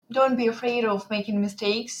don't be afraid of making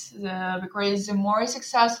mistakes, because the more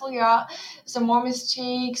successful you are, the more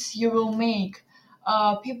mistakes you will make.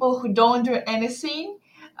 People who don't do anything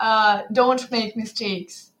don't make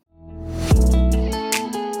mistakes.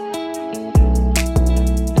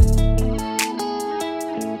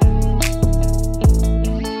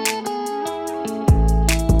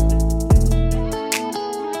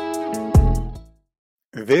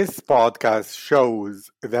 This podcast shows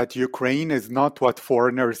that Ukraine is not what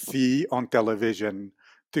foreigners see on television.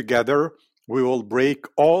 Together, we will break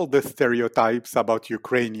all the stereotypes about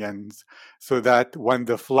Ukrainians so that when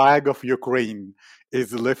the flag of Ukraine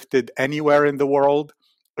is lifted anywhere in the world,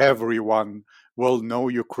 everyone will know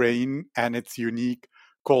Ukraine and its unique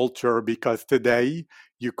culture, because today,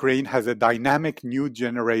 Ukraine has a dynamic new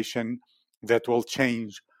generation that will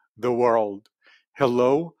change the world.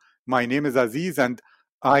 Hello, my name is Aziz, and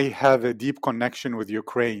I have a deep connection with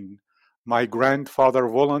Ukraine. My grandfather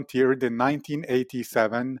volunteered in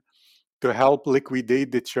 1987 to help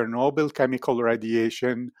liquidate the Chernobyl chemical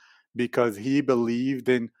radiation because he believed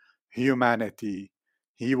in humanity.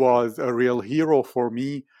 He was a real hero for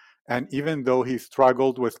me, and even though he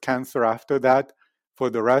struggled with cancer after that,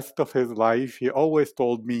 for the rest of his life, he always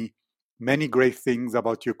told me many great things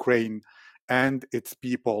about Ukraine and its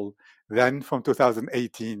people. Then, from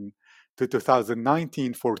 2018 to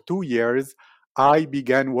 2019, for 2 years, I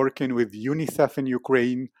began working with UNICEF in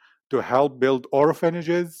Ukraine to help build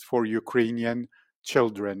orphanages for Ukrainian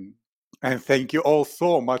children. And thank you all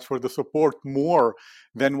so much for the support. More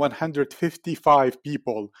than 155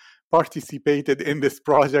 people participated in this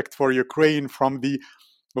project for Ukraine, from the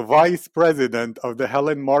vice president of the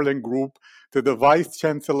Helen Marlin Group to the vice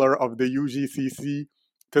chancellor of the UGCC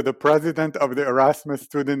to the president of the Erasmus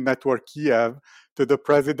Student Network Kiev to the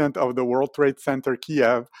president of the World Trade Center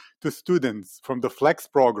Kiev to students from the FLEX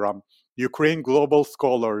program, Ukraine Global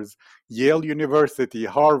Scholars, Yale University,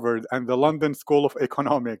 Harvard, and the London School of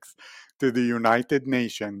Economics, to the United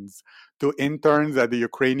Nations, to interns at the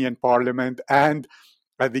Ukrainian Parliament and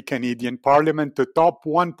at the Canadian Parliament, to top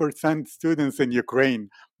 1% students in Ukraine.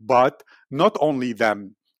 But not only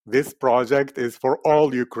them. This project is for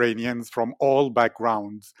all Ukrainians from all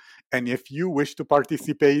backgrounds. And if you wish to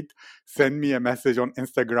participate, send me a message on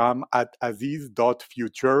Instagram at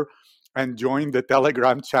aziz.future and join the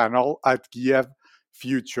Telegram channel at Kiev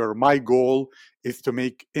Future. My goal is to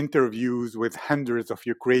make interviews with hundreds of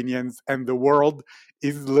Ukrainians, and the world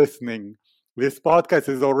is listening. This podcast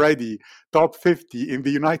is already top 50 in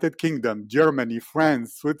the United Kingdom, Germany,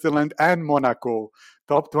 France, Switzerland, and Monaco.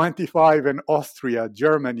 Top 25 in Austria,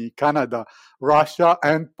 Germany, Canada, Russia,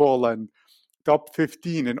 and Poland. Top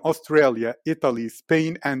 15 in Australia, Italy,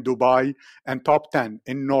 Spain, and Dubai, and top 10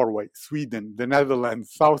 in Norway, Sweden, the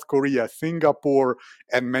Netherlands, South Korea, Singapore,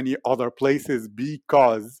 and many other places,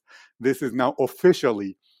 because this is now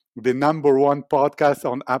officially the #1 podcast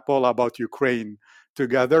on Apple about Ukraine.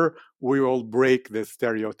 Together, we will break the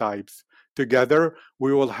stereotypes. Together,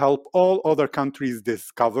 we will help all other countries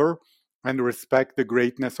discover and respect the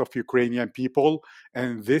greatness of Ukrainian people,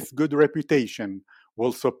 and this good reputation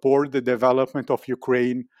will support the development of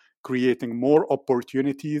Ukraine, creating more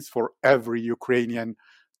opportunities for every Ukrainian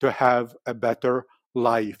to have a better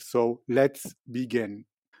life. So let's begin.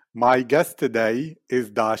 My guest today is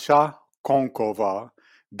Dasha Konkova.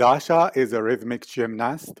 Dasha is a rhythmic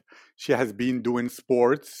gymnast. She has been doing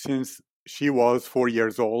sports since she was 4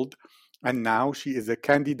 years old, and now she is a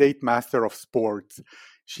candidate master of sports.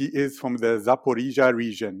 She is from the Zaporizhia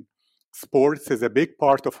region. Sports is a big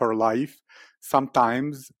part of her life.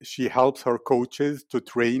 Sometimes she helps her coaches to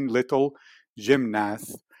train little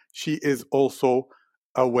gymnasts. She is also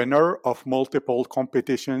a winner of multiple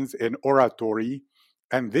competitions in oratory.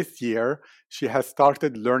 And this year, she has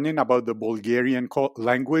started learning about the Bulgarian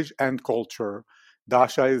language and culture.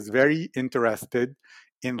 Dasha is very interested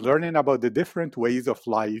in learning about the different ways of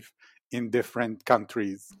life in different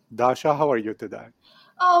countries. Dasha, how are you today?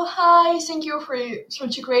 Oh, hi. Thank you for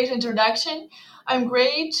such a great introduction. I'm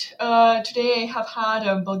great. Today I have had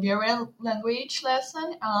a Bulgarian language lesson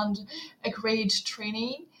and a great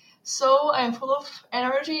training. So I'm full of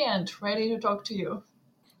energy and ready to talk to you.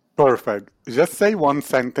 Perfect. Just say one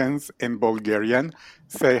sentence in Bulgarian.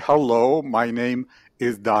 Say, hello, my name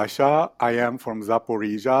is Dasha. I am from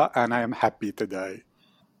Zaporizhia and I am happy today.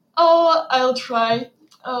 Oh, I'll try.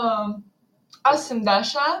 Аз съм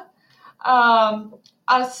Даша.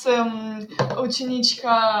 Аз съм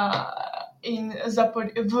ученичка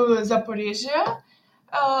в Запоріжжя.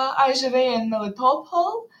 I живея in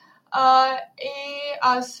Melitopol. И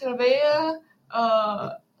аз живея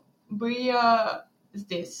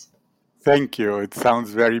здесь. Thank you. It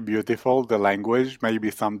sounds very beautiful, the language.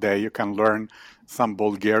 Maybe someday you can learn some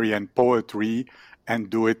Bulgarian poetry and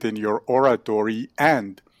do it in your oratory.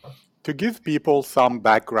 And to give people some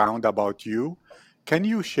background about you, can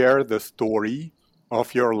you share the story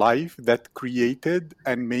of your life that created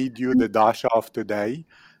and made you the Dasha of today?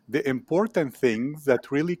 The important things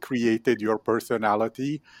that really created your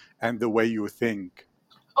personality and the way you think.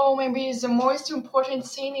 Oh, maybe the most important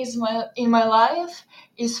thing is in my life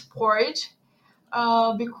is sport.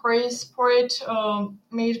 Because sport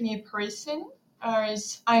made me a person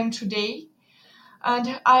as I am today.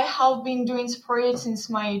 And I have been doing sport since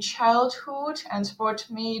my childhood, and sport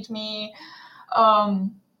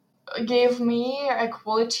um, gave me a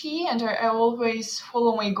quality, and I always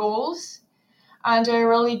follow my goals. And I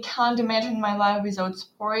really can't imagine my life without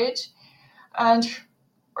sport. And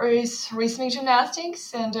is rhythmic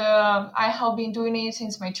gymnastics, and I have been doing it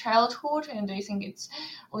since my childhood, and I think it's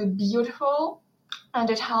really beautiful, and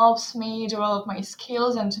it helps me develop my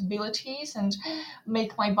skills and abilities and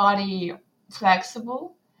make my body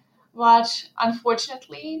flexible. But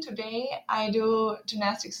unfortunately, today I do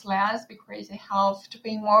gymnastics less because I have to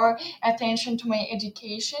pay more attention to my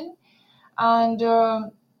education, and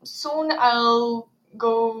soon I'll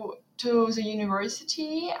go to the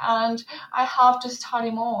university and I have to study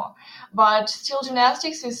more. But still,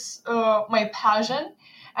 gymnastics is my passion,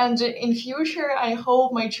 and in future, I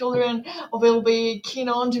hope my children will be keen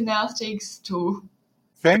on gymnastics too.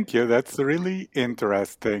 Thank you. That's really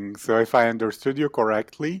interesting. So, if I understood you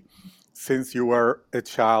correctly, since you were a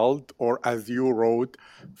child, or as you wrote,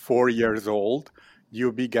 4 years old,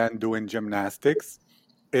 you began doing gymnastics.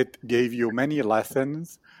 It gave you many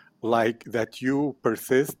lessons, like that you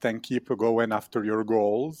persist and keep going after your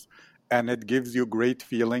goals. And it gives you great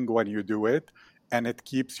feeling when you do it. And it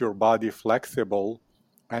keeps your body flexible.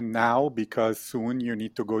 And now, because soon you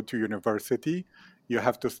need to go to university, you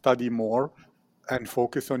have to study more and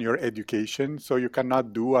focus on your education. So you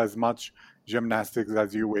cannot do as much gymnastics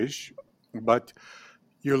as you wish, but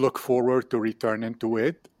you look forward to returning to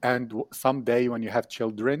it. And someday, when you have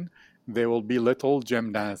children, they will be little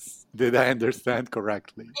gymnasts. Did I understand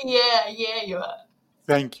correctly? Yeah, yeah, you are.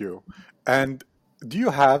 Thank you. And do you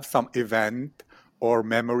have some event or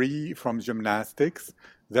memory from gymnastics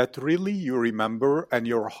that really you remember and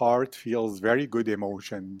your heart feels very good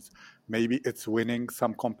emotions? Maybe it's winning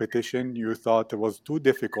some competition you thought it was too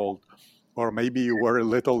difficult, or maybe you were a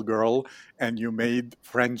little girl and you made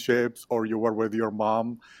friendships, or you were with your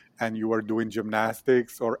mom and you were doing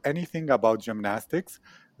gymnastics, or anything about gymnastics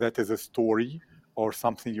that is a story or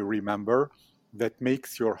something you remember that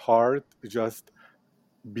makes your heart just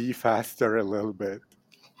be faster a little bit.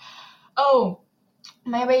 Oh,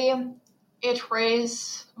 maybe it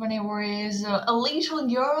was when I was a little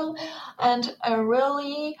girl and I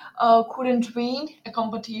really couldn't win a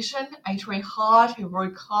competition. I try hard, I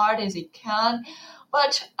work hard as I can,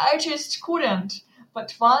 but I just couldn't.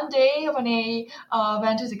 But one day when I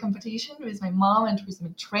went to the competition with my mom and with my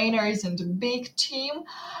trainers and a big team,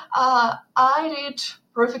 I did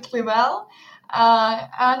perfectly well.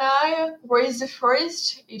 And I was the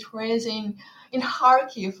first. It was in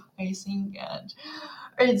Kharkiv, I think, and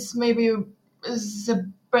it's maybe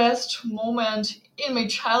the best moment in my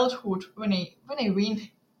childhood when I win.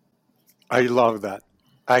 I love that.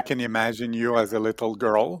 I can imagine you as a little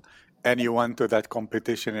girl and you went to that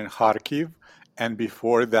competition in Kharkiv. And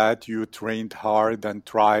before that, you trained hard and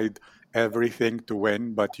tried everything to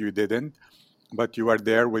win, but you didn't. But you were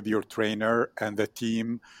there with your trainer and the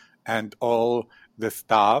team and all the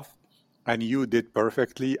staff, and you did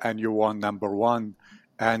perfectly and you won number one.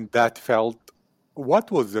 And that felt,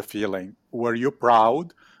 what was the feeling? Were you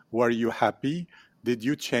proud? Were you happy? Did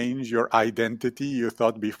you change your identity? You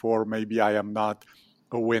thought before, maybe I am not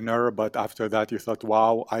a winner, but after that you thought,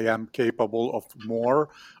 wow, I am capable of more?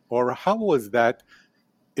 Or how was that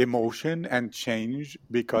emotion and change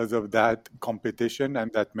because of that competition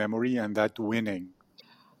and that memory and that winning?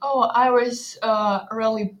 Oh, I was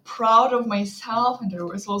really proud of myself, and I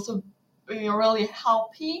was also really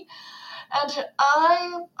happy. And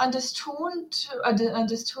I understood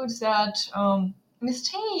that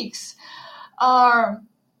mistakes are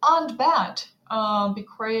aren't bad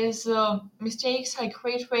because mistakes are a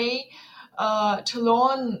great way to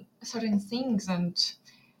learn certain things, and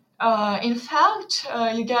in fact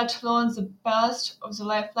you get to learn the best of the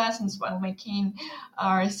life lessons while making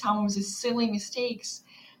some of the silly mistakes.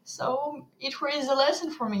 So it was a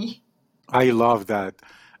lesson for me. I love that.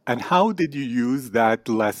 And how did you use that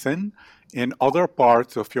lesson in other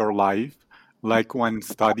parts of your life, like when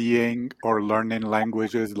studying or learning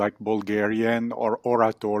languages like Bulgarian or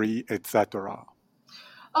oratory, etc.?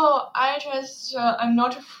 Oh, I'm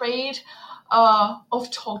not afraid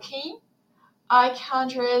of talking. I can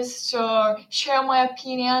just share my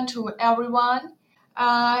opinion to everyone,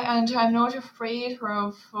 and I'm not afraid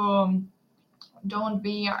of don't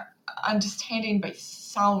be understanding by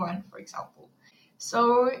someone, for example.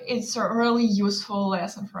 So it's a really useful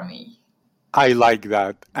lesson for me. I like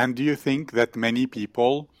that. And do you think that many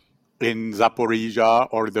people in Zaporizhia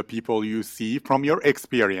or the people you see from your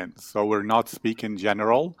experience, so we're not speaking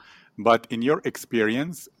general, but in your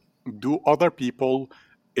experience, do other people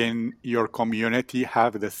in your community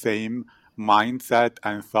have the same mindset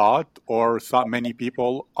and thought, or so many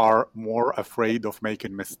people are more afraid of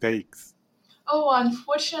making mistakes? Oh,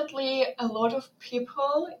 unfortunately, a lot of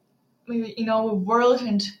people maybe in our world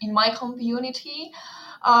and in my community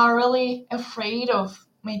are really afraid of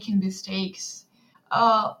making mistakes.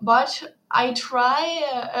 But I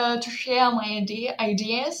try to share my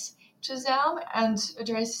ideas to them and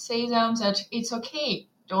just say them that it's okay,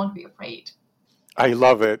 don't be afraid. I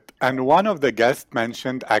love it. And one of the guests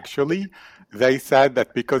mentioned actually, they said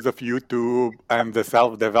that because of YouTube and the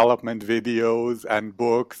self development videos and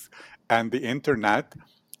books and the internet,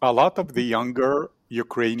 a lot of the younger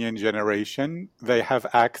Ukrainian generation, they have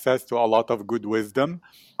access to a lot of good wisdom.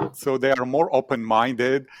 So they are more open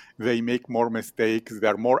minded, they make more mistakes,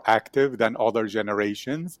 they're more active than other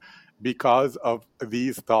generations because of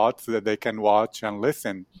these thoughts that they can watch and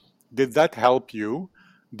listen. Did that help you?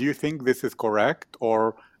 Do you think this is correct,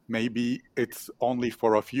 or maybe it's only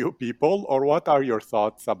for a few people, or what are your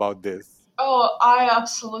thoughts about this? Oh, I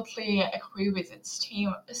absolutely agree with its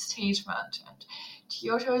statement. And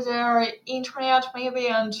due to their internet, maybe,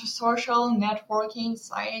 and social networking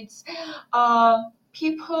sites,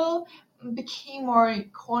 people became more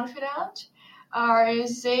confident.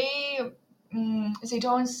 They they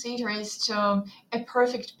don't see just a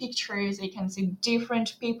perfect picture. They can see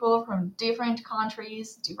different people from different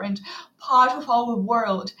countries, different part of our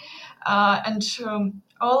world, and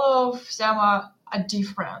all of them are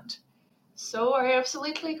different. So I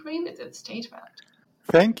absolutely agree with that statement.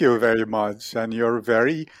 Thank you very much. And you're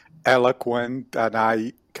very eloquent, and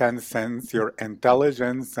I can sense your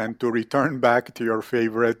intelligence. And to return back to your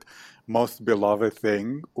favorite, most beloved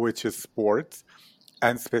thing, which is sports,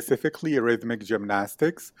 and specifically rhythmic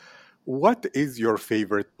gymnastics, what is your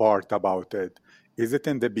favorite part about it? Is it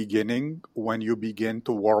in the beginning when you begin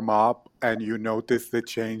to warm up and you notice the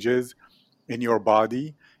changes in your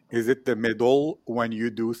body? Is it the middle when you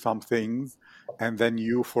do some things and then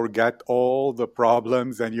you forget all the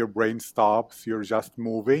problems and your brain stops, you're just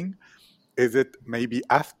moving? Is it maybe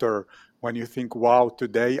after when you think, wow,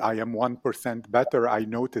 today I am 1% better, I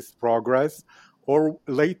noticed progress? Or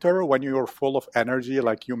later when you're full of energy,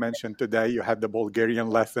 like you mentioned today, you had the Bulgarian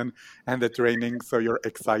lesson and the training, so you're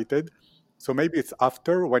excited. So maybe it's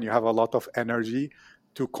after when you have a lot of energy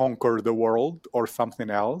to conquer the world or something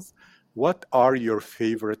else. What are your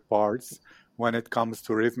favorite parts when it comes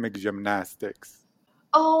to rhythmic gymnastics?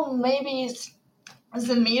 Oh, maybe it's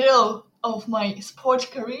the middle of my sport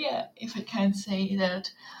career, if I can say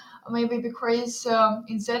that. Maybe because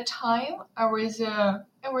in that time I was a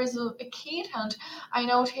kid and I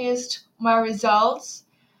noticed my results,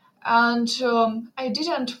 and I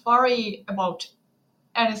didn't worry about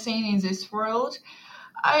anything in this world.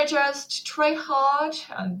 I just try hard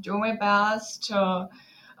and do my best.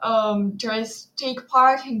 Just take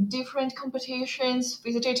part in different competitions.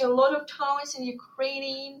 Visited a lot of towns in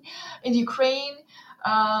Ukraine, and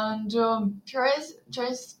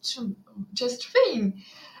just train.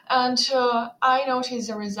 And I noticed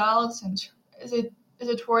the results, and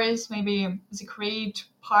it was maybe the great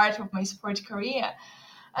part of my sport career.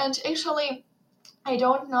 And actually, I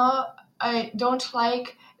don't know. I don't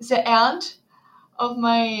like the end of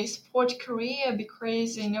my sport career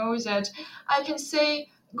because I know that I can say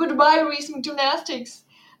goodbye rhythm gymnastics,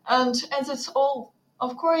 and that's all.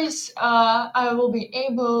 Of course, I will be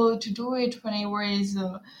able to do it when I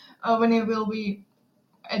will be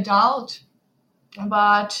adult,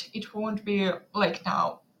 but it won't be like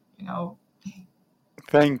now, you know.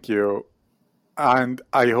 Thank you. And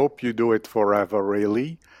I hope you do it forever,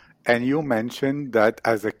 really. And you mentioned that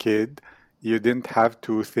as a kid, you didn't have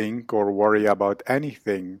to think or worry about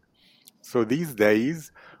anything. So these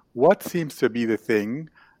days, what seems to be the thing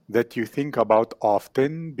that you think about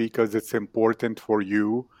often because it's important for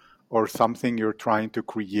you or something you're trying to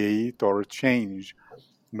create or change?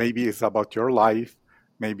 Maybe it's about your life,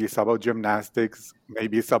 maybe it's about gymnastics,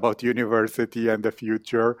 maybe it's about university and the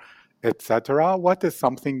future, etc. What is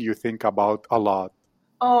something you think about a lot?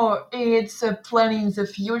 Oh, it's planning the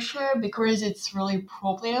future because it's really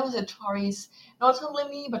problem that worries not only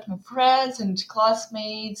me but my friends and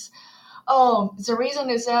classmates. Oh, the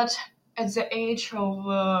reason is that at the age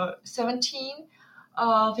of 17,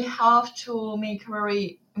 we have to make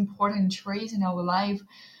very important choice in our life,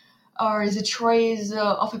 or the choice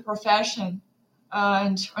of a profession.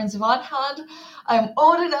 And on the one hand, I'm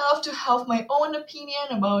old enough to have my own opinion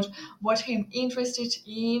about what I'm interested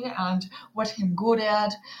in and what I'm good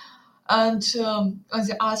at. And on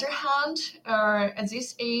the other hand, at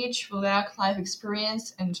this age, we lack life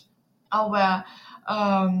experience and our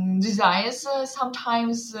desires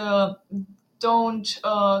sometimes don't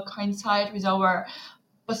coincide with our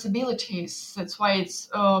possibilities. That's why it's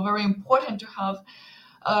very important to have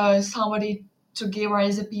somebody to give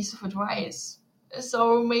us a piece of advice.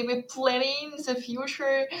 So maybe planning the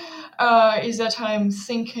future is that I'm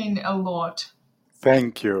thinking a lot.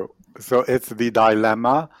 Thank you. So it's the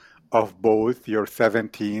dilemma of both you're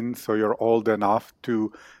 17, so you're old enough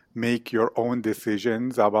to make your own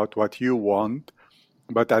decisions about what you want,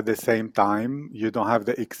 but at the same time, you don't have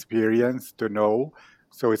the experience to know.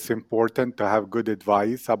 So it's important to have good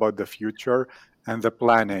advice about the future and the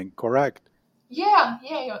planning, correct? Yeah,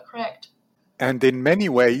 you're correct. And in many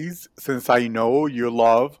ways, since I know you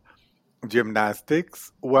love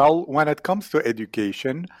gymnastics, well, when it comes to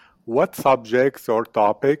education, what subjects or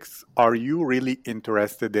topics are you really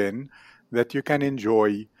interested in that you can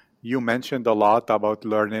enjoy? You mentioned a lot about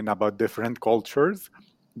learning about different cultures,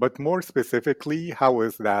 but more specifically, how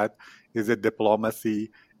is that? Is it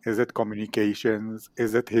diplomacy? Is it communications?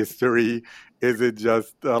 Is it history? Is it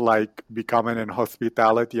just like becoming in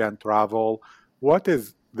hospitality and travel? What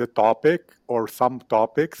is the topic or some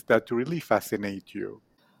topics that really fascinate you?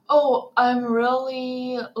 Oh, I'm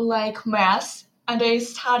really like math, and I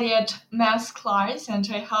studied math class, and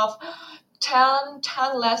I have 10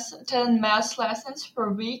 math lessons per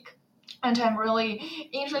week. And I'm really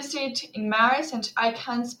interested in math, and I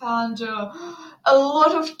can spend a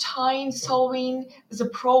lot of time solving the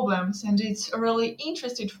problems, and it's really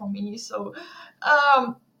interesting for me. So,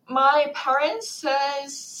 my parents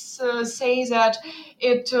say that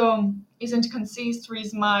it isn't consistent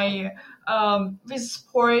with my with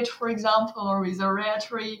sport, for example, or with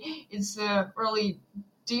oratory. It's really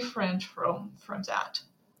different from that.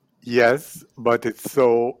 Yes, but it's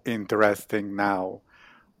so interesting now.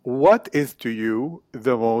 What is to you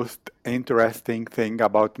the most interesting thing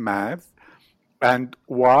about math, and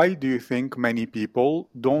why do you think many people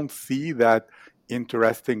don't see that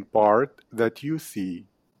interesting part that you see?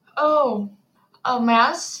 Oh,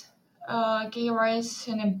 math gave us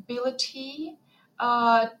an ability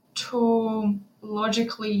to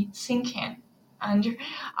logically thinking. And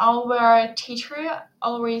our teacher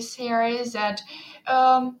always says that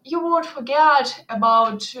you won't forget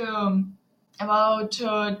about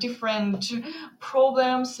different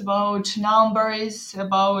problems, about numbers,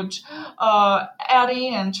 about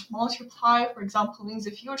adding and multiply, for example, in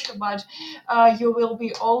the future. But you will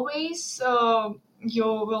be always to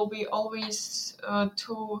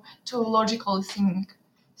logical think.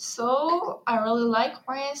 So I really like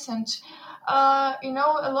math, and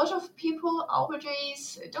a lot of people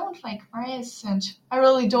nowadays don't like math, and I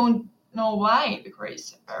really don't know why,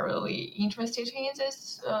 because I'm really interested in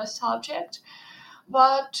this subject,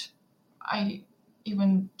 but I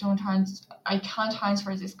even don't I can't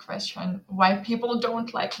answer this question why people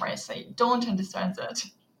don't like math. I don't understand that.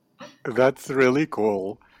 That's really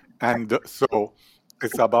cool. And so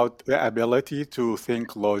it's about the ability to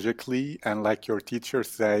think logically, and like your teachers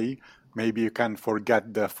say, maybe you can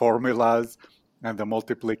forget the formulas and the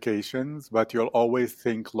multiplications, but you'll always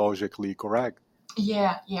think logically, correct?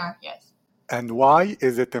 Yes. And why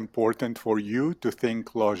is it important for you to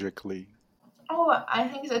think logically? Oh, I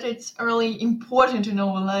think that it's really important in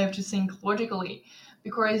our life to think logically,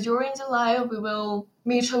 because during the life we will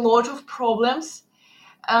meet a lot of problems,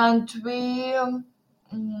 and we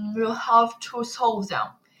will have to solve them.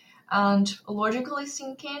 And logically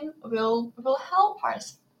thinking will help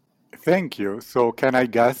us. Thank you. So, can I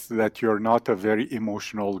guess that you're not a very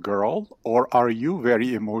emotional girl, or are you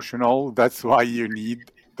very emotional? That's why you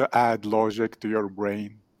need to add logic to your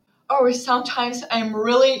brain. Or sometimes I'm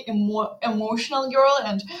really emotional girl,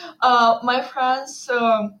 and my friends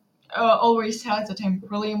always said that I'm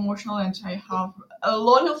really emotional and I have a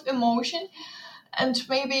lot of emotion, and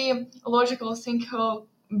maybe logical thinking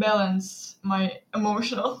balance my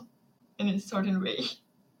emotional in a certain way.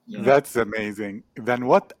 You know. That's amazing. Then,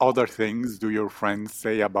 what other things do your friends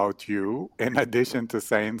say about you, in addition to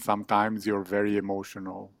saying sometimes you're very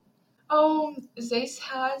emotional? They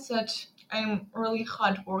said that I'm really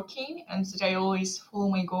hardworking and that I always follow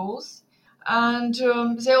my goals. And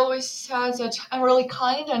they always say that I'm really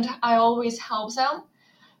kind and I always help them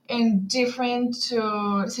in different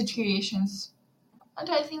situations. And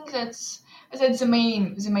I think that's the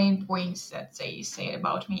main points that they say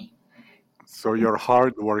about me. So you're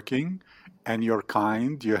hardworking and you're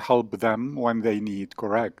kind. You help them when they need,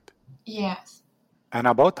 correct? Yes. And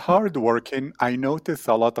about hardworking, I notice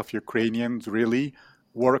a lot of Ukrainians really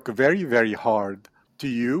work very, very hard. To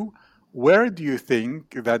you, where do you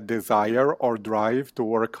think that desire or drive to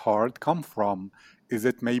work hard come from? Is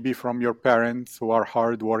it maybe from your parents who are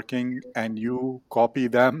hardworking and you copy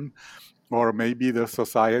them? Or maybe the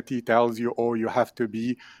society tells you, oh, you have to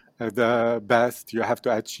be the best, you have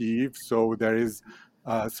to achieve. So there is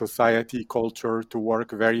society culture to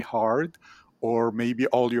work very hard. Or maybe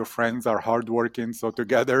all your friends are hardworking. So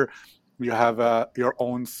together you have your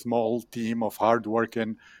own small team of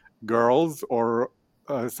hardworking girls or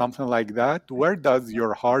something like that. Where does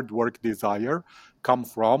your hard work desire come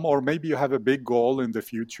from? Or maybe you have a big goal in the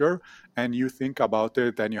future and you think about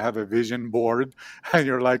it and you have a vision board and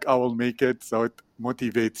you're like, I will make it, so it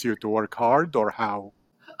motivates you to work hard, or how?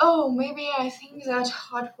 Oh, maybe I think that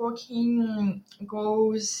hardworking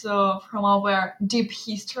goes from our deep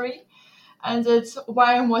history, and that's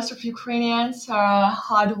why most of Ukrainians are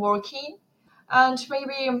hardworking. And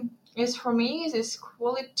maybe it's for me, this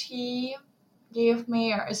quality gave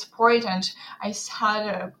me a support, and I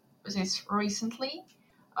had this recently.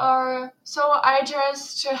 So I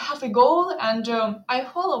just have a goal and I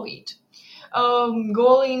follow it.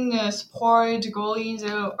 Goal in sport, goal in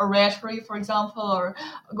the oratory, for example, or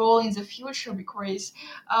goal in the future because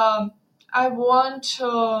I want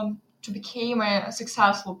to become a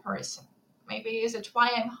successful person. Maybe that's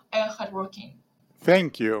why I'm hardworking.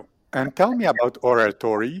 Thank you. And tell me about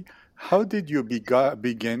oratory. How did you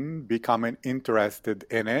begin becoming interested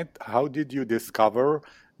in it? How did you discover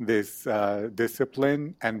this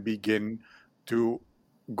discipline and begin to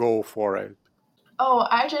go for it? Oh,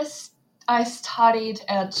 I studied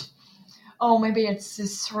at maybe it's the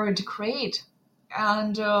third grade,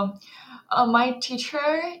 and my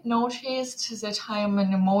teacher noticed that I'm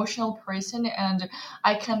an emotional person and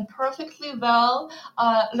I can perfectly well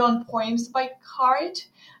learn poems by heart,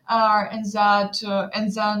 and then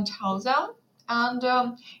tell them. And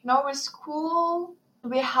in our school,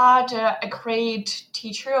 we had a great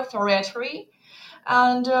teacher of oratory,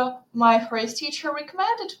 and my first teacher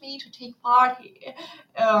recommended me to take part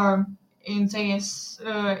in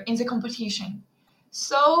the competition.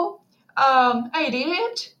 So I did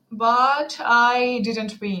it, but I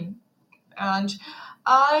didn't win, and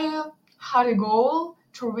I had a goal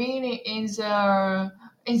to win in the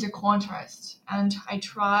contest, and I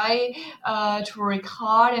try to work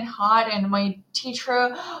hard, and my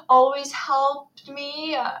teacher always helped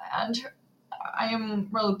me, and I am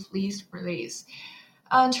really pleased for this.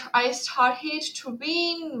 And I started to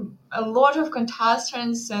win a lot of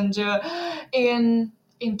contestants, and in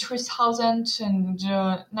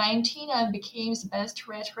 2019 I became the best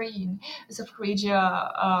orator in the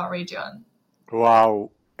Phrygia region.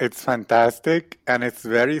 Wow, it's fantastic. And it's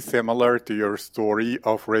very similar to your story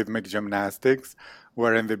of rhythmic gymnastics,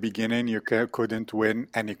 where in the beginning you couldn't win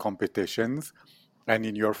any competitions. And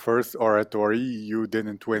in your first oratory, you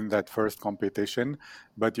didn't win that first competition,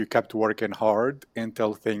 but you kept working hard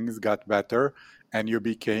until things got better and you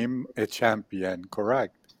became a champion,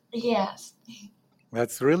 correct? Yes.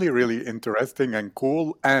 That's really, really interesting and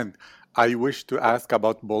cool. And I wish to ask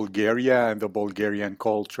about Bulgaria and the Bulgarian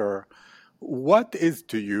culture. What is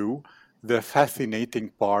to you the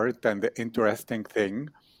fascinating part and the interesting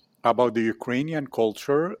thing about the Ukrainian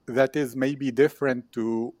culture that is maybe different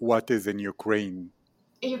to what is in Ukraine?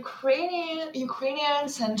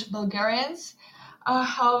 Ukrainians and Bulgarians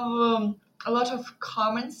have a lot of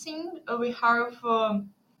common thing. We have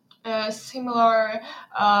a similar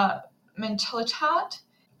mentality.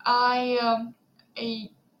 I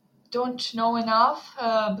don't know enough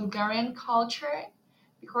Bulgarian culture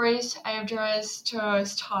because I've just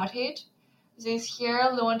started this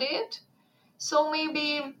year, learned it. So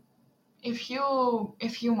maybe if you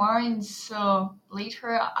mind,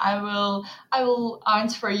 later I will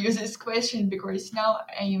answer you this question because now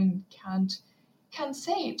I even can't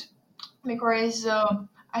say it because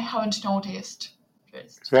I haven't noticed.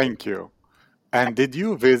 Just. Thank you. And did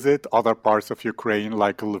you visit other parts of Ukraine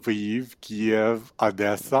like Lviv, Kiev,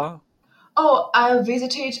 Odessa? Oh, I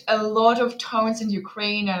visited a lot of towns in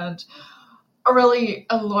Ukraine and really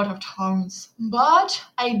a lot of towns, but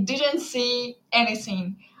I didn't see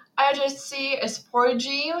anything. I just see a sport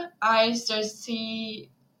gym. I just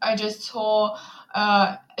saw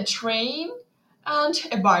a train, and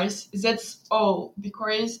a bus. That's all.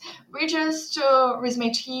 Because we just, with my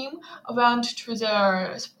team, went to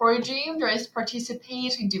the sport gym, just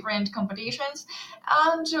participate in different competitions,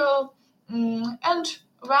 and and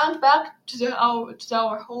went back to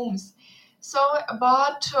our homes. So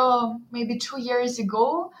about maybe 2 years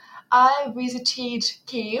ago, I visited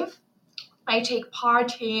Kiev. I take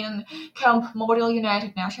part in Camp Model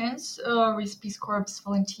United Nations with Peace Corps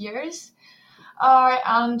volunteers,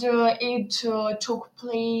 and it took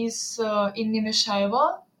place in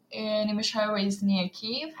Nemeshaevo. Nemeshaevo is near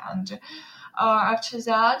Kiev, and after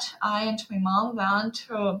that, I and my mom went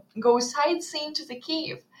to go sightseeing to the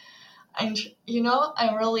Kiev. And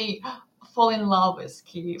I really fall in love with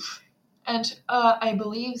Kiev, and I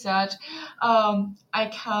believe that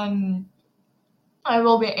I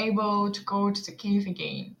will be able to go to the Kiev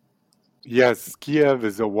again. Yes, Kiev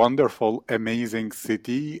is a wonderful, amazing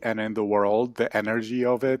city, and in the world, the energy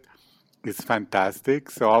of it is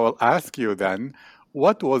fantastic. So I will ask you then,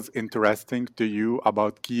 what was interesting to you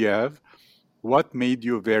about Kiev? What made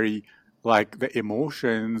you very like the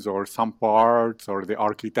emotions or some parts or the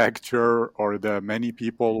architecture or the many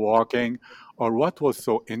people walking, or what was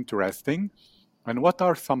so interesting? And what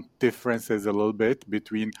are some differences a little bit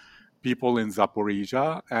between people in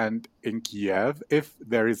Zaporizhia and in Kiev, if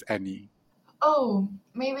there is any? Oh,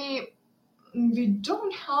 maybe we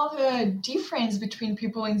don't have a difference between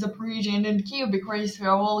people in Zaporizhia and Kiev because we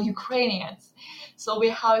are all Ukrainians. So we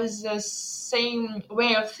have the same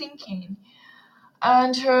way of thinking.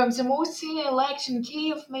 And the most thing I liked in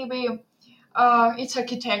Kiev, maybe it's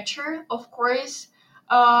architecture, of course.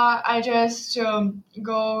 I just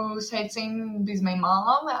go sightseeing with my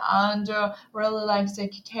mom and really like the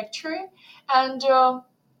architecture. And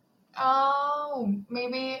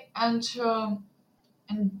maybe and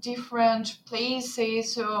different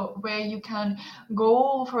places where you can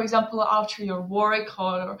go, for example, after your work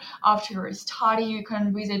or after your study, you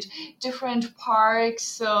can visit different parks.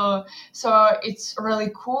 So it's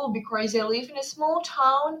really cool because I live in a small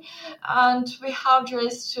town and we have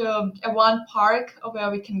just a one park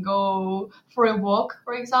where we can go for a walk,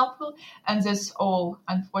 for example, and that's all,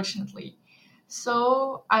 unfortunately.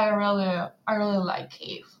 So I really like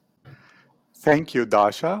Kiev. Thank you,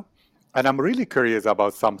 Dasha. And I'm really curious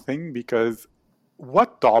about something because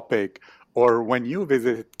what topic, or when you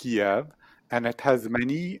visited Kiev, and it has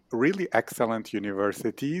many really excellent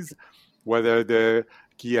universities, whether the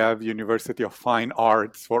Kiev University of Fine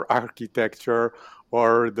Arts for architecture,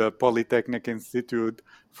 or the Polytechnic Institute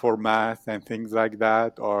for math and things like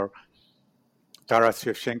that, or Taras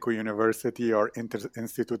Shevchenko University or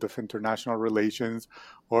Institute of International Relations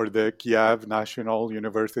or the Kiev National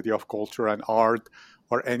University of Culture and Art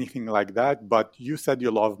or anything like that. But you said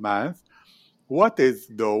you love math. What is,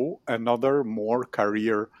 though, another more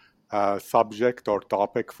career subject or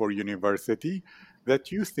topic for university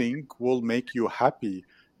that you think will make you happy?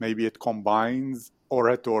 Maybe it combines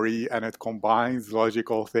oratory and it combines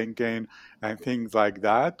logical thinking and things like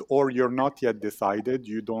that, or you're not yet decided,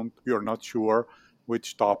 you're not sure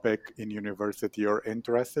which topic in university you're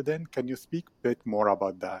interested in. Can you speak a bit more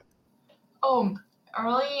about that? Oh,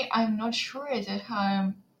 really, I'm not sure that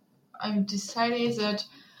I'm decided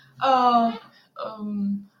uh,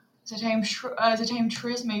 um, that I'm sure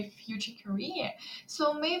is my future career.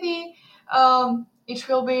 So maybe it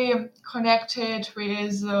will be connected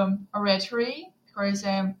with oratory because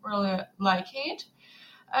I really like it.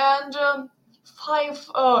 And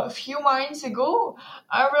a few months ago,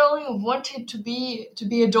 I really wanted to be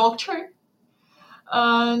a doctor,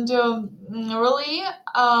 and really,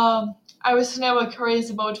 I was never curious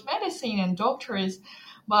about medicine and doctors,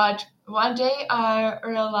 but one day I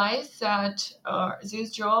realized that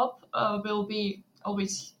this job will be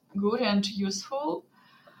always good and useful,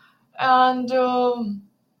 and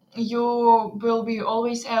you will be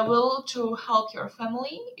always able to help your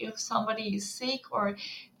family if somebody is sick or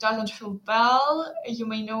doesn't feel well. You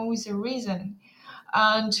may know the reason,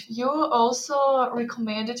 and you also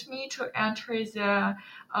recommended me to enter the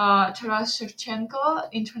Taras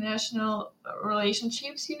Shevchenko International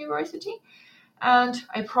Relationships University. And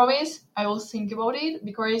I promise I will think about it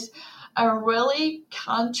because I really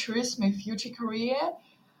can't choose my future career.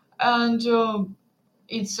 And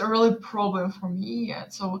it's a really problem for me.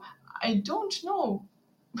 And so I don't know.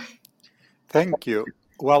 Thank you.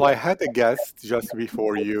 Well, I had a guest just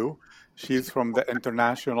before you. She's from the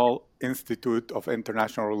International Institute of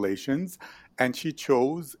International Relations, and she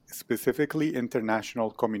chose specifically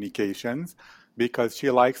international communications because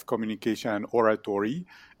she likes communication and oratory.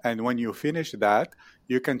 And when you finish that,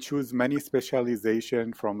 You can choose many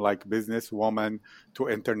specialization from like businesswoman to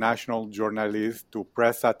international journalist to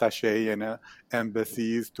press attaché in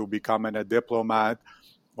embassies to becoming a diplomat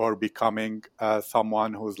or becoming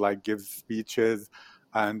someone who's like gives speeches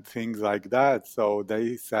and things like that. So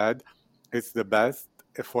they said it's the best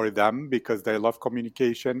for them because they love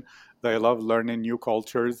communication, they love learning new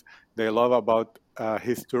cultures, they love about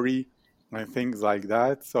history and things like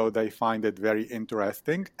that. So they find it very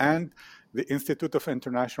interesting. And the Institute of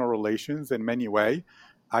International Relations, in many ways,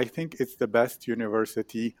 I think it's the best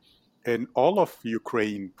university in all of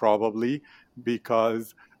Ukraine, probably,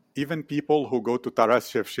 because even people who go to Taras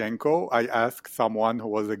Shevchenko, I asked someone who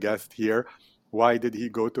was a guest here, why did he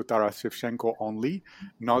go to Taras Shevchenko only,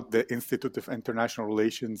 not the Institute of International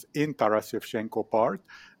Relations in Taras Shevchenko part?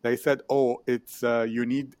 They said, oh, it's you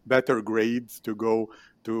need better grades to go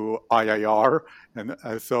to IIR, and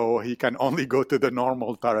so he can only go to the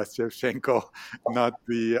normal Taras Shevchenko, not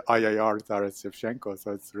the IIR Taras Shevchenko.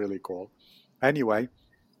 So it's really cool. Anyway,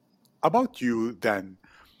 about you then.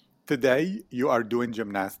 Today, you are doing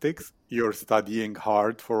gymnastics, you're studying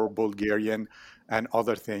hard for Bulgarian and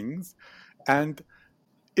other things. And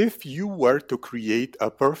if you were to create a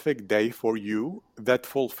perfect day for you that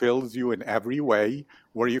fulfills you in every way,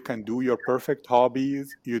 where you can do your perfect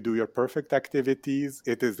hobbies, you do your perfect activities,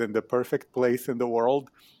 it is in the perfect place in the world,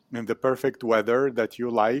 in the perfect weather that you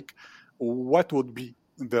like, what would be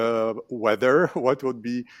the weather? What would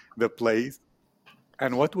be the place?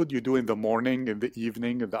 And what would you do in the morning, in the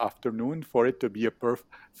evening, in the afternoon for it to be a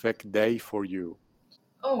perfect day for you?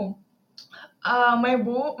 Oh, my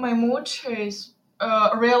mood is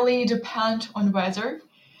really depend on weather.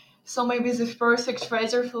 So maybe the perfect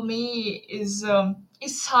weather for me is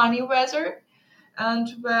sunny weather, and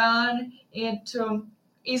when it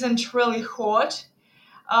isn't really hot,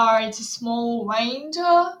 it's a small wind,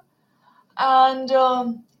 and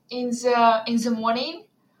in the morning,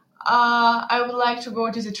 I would like to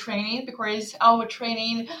go to the training because our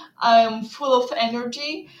training I'm full of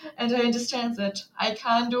energy and I understand that I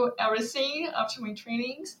can do everything after my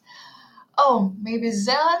trainings. Oh, maybe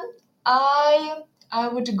then I I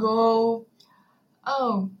would go.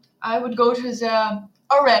 Oh, I would go to the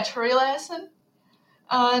oratory lesson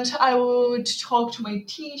and I would talk to my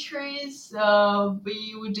teachers.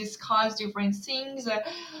 We would discuss different things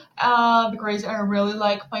because I really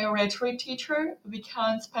like my oratory teacher. We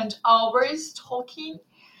can spend hours talking,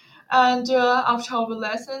 and after our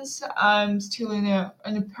lessons, I'm still in a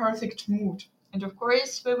perfect mood. And of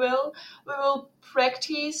course, we will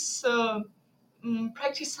practice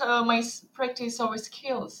our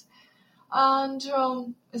skills, and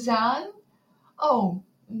oh, then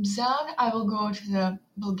I will go to the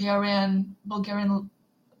Bulgarian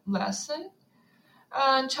lesson,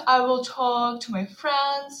 and I will talk to my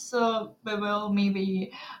friends. We will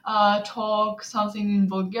maybe talk something in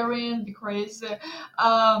Bulgarian because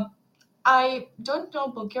I don't know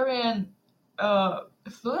Bulgarian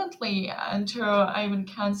fluently, and I even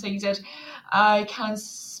can't say that I can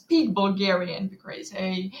speak Bulgarian because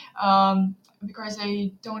I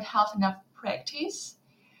don't have enough practice,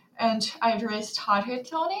 and I just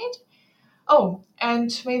started on it. Oh,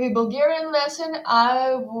 and maybe Bulgarian lesson.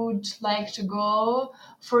 I would like to go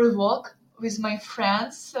for a walk with my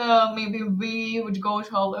friends. Maybe we would go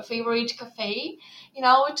to our favorite cafe in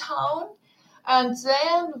our town, and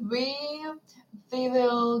then we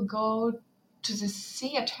will go to the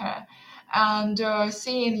theater and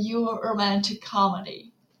see a new romantic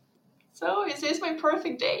comedy. So is this my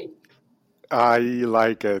perfect day? I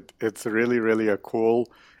like it. It's really, really a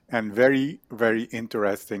cool and very, very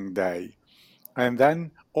interesting day. And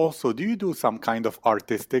then also, do you do some kind of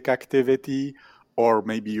artistic activity, or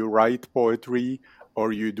maybe you write poetry,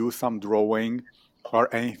 or you do some drawing,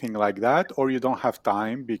 or anything like that, or you don't have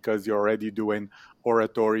time because you're already doing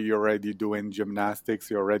oratory, you're already doing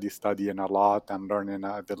gymnastics, you're already studying a lot and learning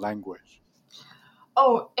the language?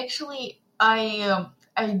 Oh, actually, I'm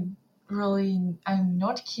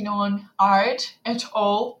not keen on art at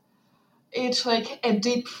all. It's like a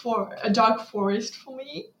dark forest for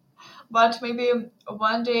me. But maybe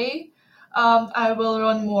one day I will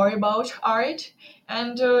learn more about art.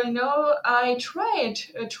 And I tried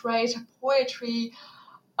poetry,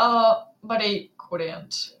 but I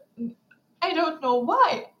couldn't. I don't know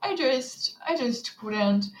why. I just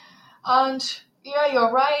couldn't. And yeah,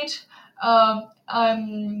 you're right.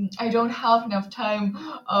 I don't have enough time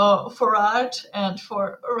for art and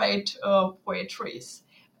for write poetries.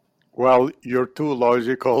 Well, you're too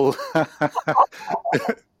logical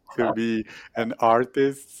to be an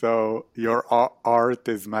artist, so your art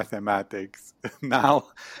is mathematics. Now,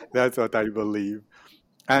 that's what I believe.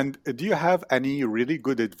 And do you have any really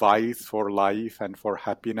good advice for life and for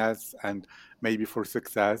happiness and maybe for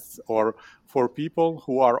success, or for people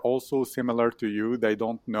who are also similar to you? They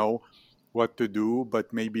don't know what to do,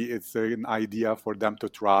 but maybe it's an idea for them to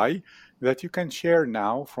try that you can share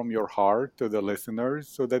now from your heart to the listeners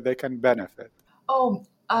so that they can benefit. Oh,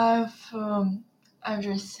 I've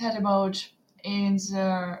just said about in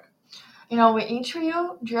the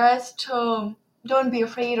interview, just don't be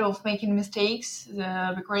afraid of making mistakes,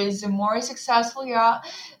 because the more successful you are,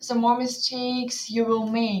 the more mistakes you will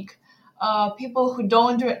make. People who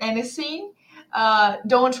don't do anything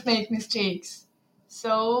don't make mistakes.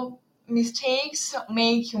 So mistakes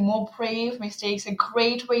make you more brave. Mistakes are a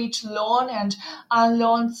great way to learn and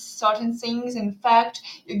unlearn certain things. In fact,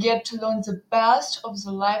 you get to learn the best of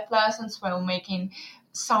the life lessons while making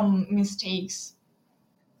some mistakes.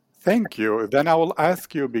 Thank you. Then I will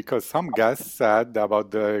ask you, because some guests said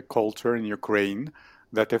about the culture in Ukraine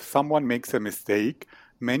that if someone makes a mistake,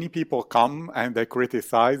 many people come and they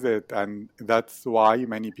criticize it, and that's why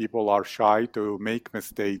many people are shy to make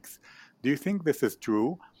mistakes. Do you think this is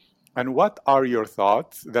true? And what are your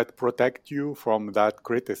thoughts that protect you from that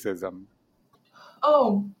criticism?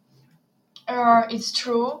 Oh, it's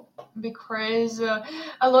true because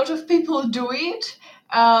a lot of people do it,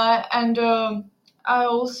 and I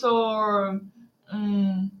also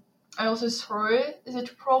um, I also saw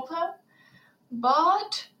that problem,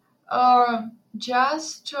 but uh,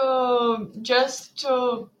 just don't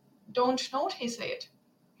notice it.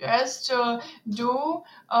 Just do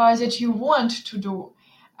that you want to do,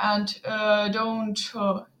 and don't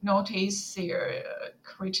notice their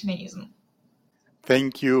criticism.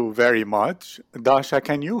 Thank you very much. Dasha,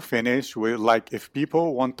 can you finish with, like, if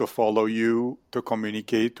people want to follow you, to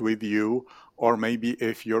communicate with you, or maybe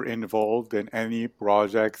if you're involved in any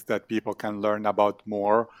projects that people can learn about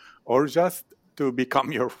more, or just to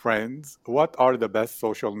become your friends, what are the best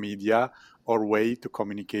social media or way to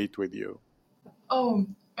communicate with you? Oh,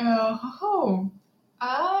 oh,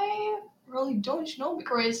 I really don't know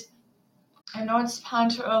because I not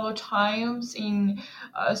spent a lot of times in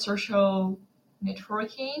social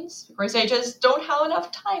networkings because I just don't have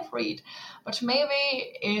enough time for it. But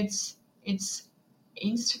maybe it's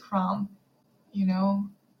Instagram, you know,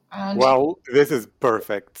 and Well, this is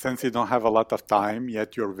perfect. Since you don't have a lot of time,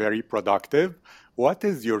 yet you're very productive, what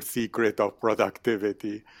is your secret of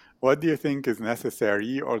productivity? What do you think is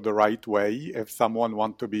necessary or the right way if someone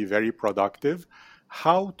wants to be very productive?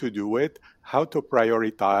 How to do it, how to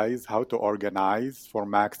prioritize, how to organize for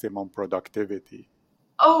maximum productivity?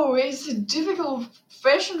 oh, it's a difficult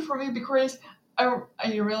question for me because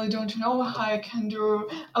I really don't know how I can do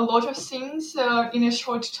a lot of things in a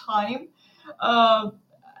short time. Uh,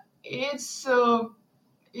 it's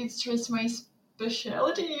it's just my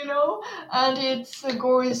specialty, and it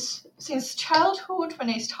goes since childhood when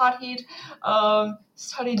I started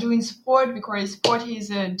doing sport because sport is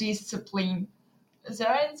a discipline.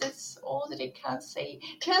 That's all that I can say.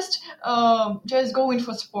 Just going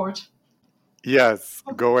for sport. Yes,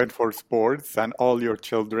 go in for sports, and all your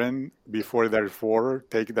children, before they're 4,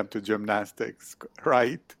 take them to gymnastics,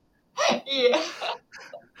 right? Yeah.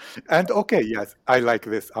 And okay, yes, I like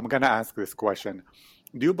this. I'm gonna ask this question.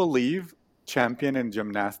 Do you believe champion in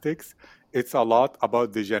gymnastics, it's a lot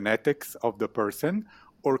about the genetics of the person,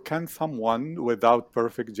 or can someone without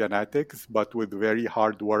perfect genetics but with very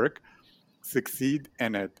hard work succeed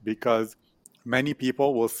in it? Because many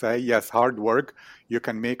people will say, yes, hard work, you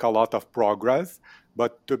can make a lot of progress,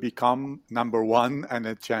 but to become number one and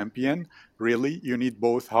a champion, really, you need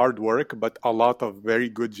both hard work, but a lot of very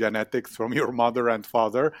good genetics from your mother and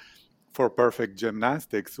father for perfect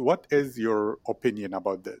gymnastics. What is your opinion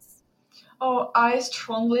about this? Oh, I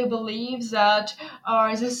strongly believe that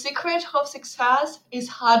the secret of success is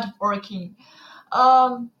hard working.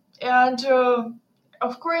 And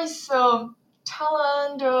of course,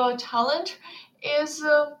 talent is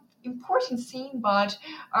important thing, but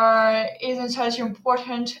isn't as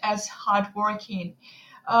important as hard working.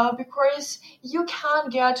 Because you can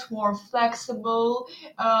get more flexible,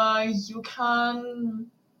 you can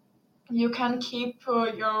keep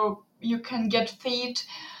you can get fit,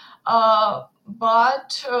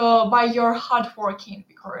 but by your hard working.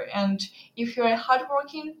 And if you're a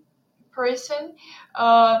hardworking person,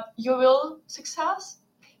 you will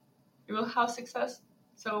have success.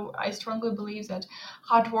 So I strongly believe that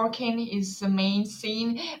hard working is the main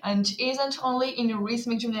thing and isn't only in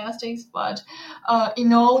rhythmic gymnastics, but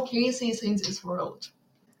in all cases in this world.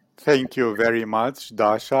 Thank you very much,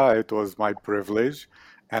 Dasha. It was my privilege,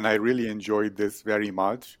 and I really enjoyed this very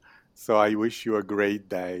much. So I wish you a great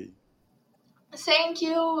day. Thank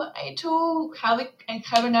you. I too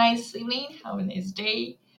have a nice evening. Have a nice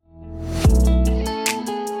day.